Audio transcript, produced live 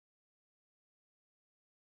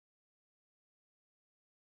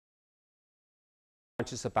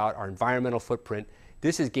conscious about our environmental footprint,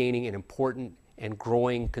 this is gaining an important and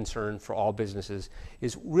growing concern for all businesses,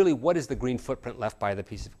 is really what is the green footprint left by the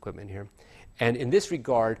piece of equipment here. And in this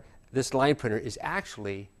regard, this line printer is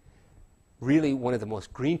actually really one of the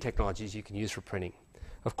most green technologies you can use for printing.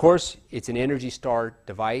 Of course, it's an Energy Star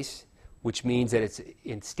device, which means that it's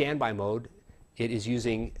in standby mode. It is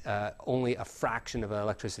using only a fraction of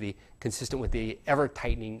electricity, consistent with the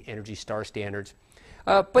ever-tightening Energy Star standards.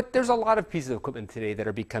 But there's a lot of pieces of equipment today that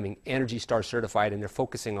are becoming Energy Star certified, and they're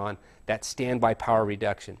focusing on that standby power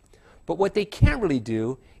reduction. But what they can't really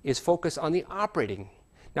do is focus on the operating.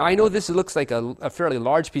 Now, I know this looks like a fairly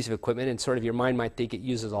large piece of equipment, and sort of your mind might think it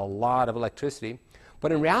uses a lot of electricity.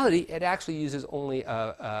 But in reality, it actually uses only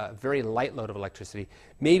a very light load of electricity.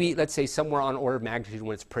 Maybe, let's say, somewhere on order of magnitude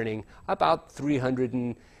when it's printing, about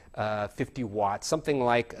 350 watts, something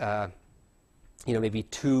like maybe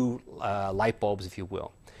 2 light bulbs, if you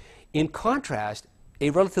will. In contrast, a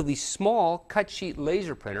relatively small cut sheet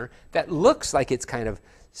laser printer that looks like it's kind of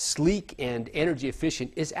sleek and energy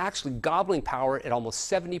efficient is actually gobbling power at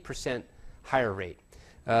almost 70% higher rate.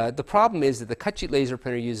 The problem is that the cut sheet laser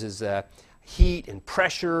printer uses heat and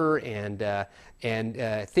pressure and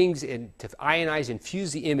things to ionize and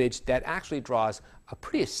fuse the image that actually draws a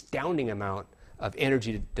pretty astounding amount of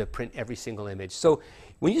energy to print every single image. So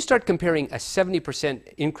when you start comparing a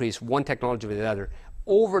 70% increase one technology with another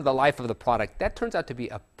over the life of the product, that turns out to be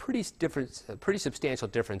a pretty substantial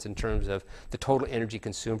difference in terms of the total energy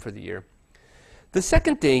consumed for the year. The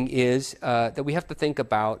second thing is that we have to think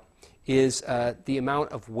about is the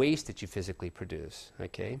amount of waste that you physically produce.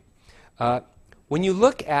 Okay? When you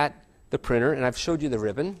look at the printer, and I've showed you the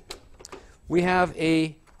ribbon, we have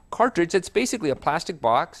a cartridge that's basically a plastic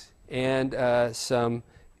box and some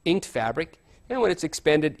inked fabric. And when it's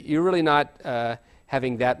expended, you're really not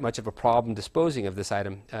having that much of a problem disposing of this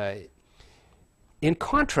item. In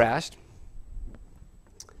contrast,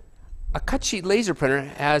 a cut sheet laser printer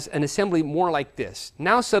has an assembly more like this.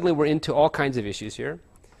 Now suddenly we're into all kinds of issues here.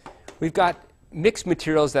 We've got mixed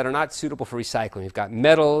materials that are not suitable for recycling. We've got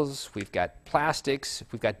metals, we've got plastics,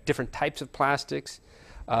 we've got different types of plastics.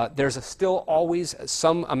 There's still always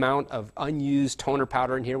some amount of unused toner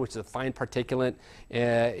powder in here, which is a fine particulate,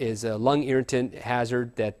 is a lung irritant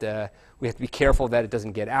hazard that we have to be careful that it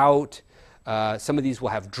doesn't get out. Some of these will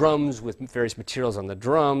have drums with various materials on the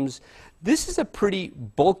drums. This is a pretty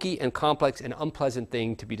bulky and complex and unpleasant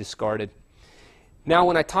thing to be discarded. Now,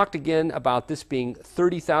 when I talked again about this being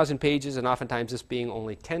 30,000 pages and oftentimes this being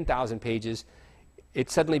only 10,000 pages,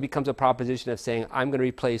 it suddenly becomes a proposition of saying, I'm going to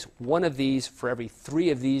replace one of these for every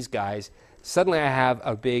 3 of these guys. Suddenly I have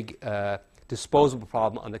a big disposable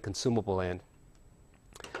problem on the consumable end.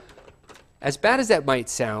 As bad as that might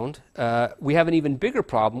sound, we have an even bigger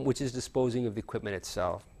problem, which is disposing of the equipment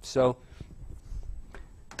itself. So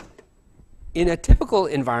in a typical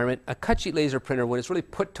environment, a cut sheet laser printer, when it's really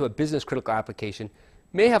put to a business critical application,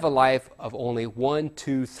 may have a life of only 1,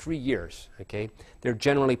 2, 3 years. Okay? They're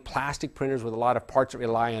generally plastic printers with a lot of parts that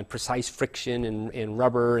rely on precise friction and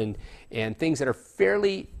rubber and things that are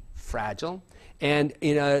fairly fragile. And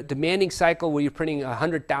in a demanding cycle where you're printing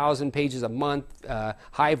 100,000 pages a month,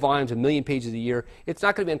 high volumes, 1 million pages a year, it's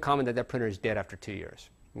not going to be uncommon that that printer is dead after 2 years.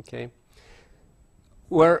 Okay?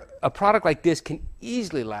 Where a product like this can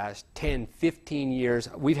easily last 10, 15 years.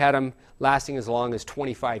 We've had them lasting as long as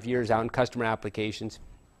 25 years out in customer applications.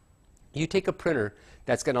 You take a printer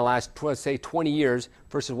that's going to last, say, 20 years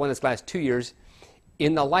versus one that's last 2 years.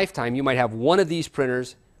 In the lifetime, you might have one of these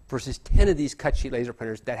printers versus 10 of these cut sheet laser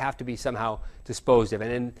printers that have to be somehow disposed of.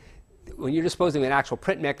 And then when you're disposing of an actual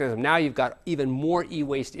print mechanism, now you've got even more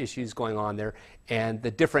e-waste issues going on there, and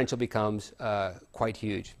the differential becomes quite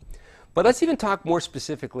huge. But let's even talk more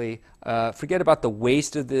specifically, forget about the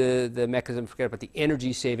waste of the mechanism, forget about the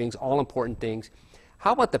energy savings, all important things.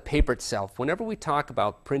 How about the paper itself? Whenever we talk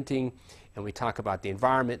about printing and we talk about the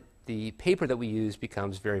environment, the paper that we use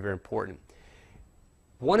becomes very, very important.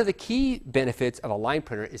 One of the key benefits of a line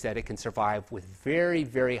printer is that it can survive with very,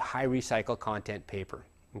 very high recycled content paper.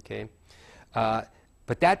 Okay?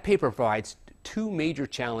 But that paper provides 2 major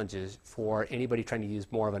challenges for anybody trying to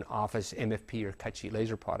use more of an office MFP or cut sheet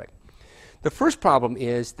laser product. The first problem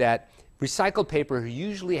is that recycled paper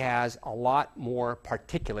usually has a lot more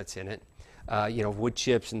particulates in it, wood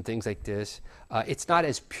chips and things like this. It's not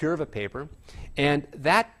as pure of a paper, and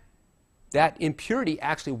that impurity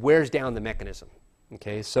actually wears down the mechanism.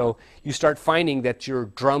 Okay, so you start finding that your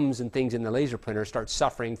drums and things in the laser printer start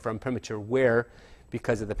suffering from premature wear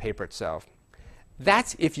because of the paper itself.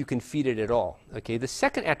 That's if you can feed it at all. Okay, the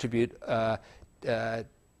second attribute of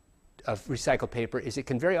recycled paper is it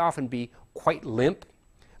can very often be quite limp.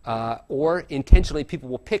 or intentionally people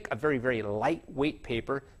will pick a very, very lightweight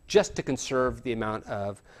paper just to conserve the amount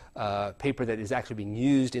of paper that is actually being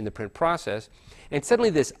used in the print process. And suddenly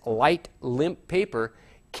this light, limp paper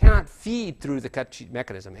cannot feed through the cut sheet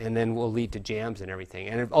mechanism, and then will lead to jams and everything.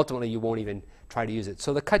 And ultimately, you won't even try to use it.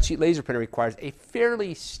 So the cut sheet laser printer requires a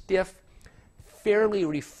fairly stiff, fairly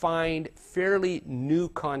refined, fairly new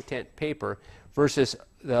content paper versus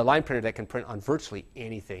the line printer that can print on virtually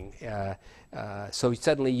anything. So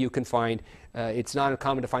suddenly you can find, it's not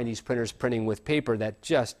uncommon to find these printers printing with paper that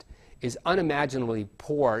just is unimaginably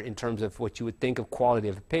poor in terms of what you would think of quality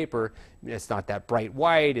of a paper. It's not that bright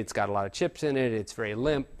white, it's got a lot of chips in it, it's very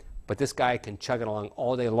limp, but this guy can chug it along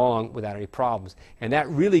all day long without any problems. And that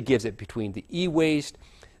really gives it, between the e-waste,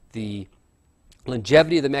 the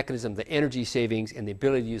longevity of the mechanism, the energy savings, and the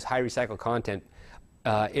ability to use high recycled content,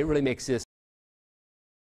 it really makes this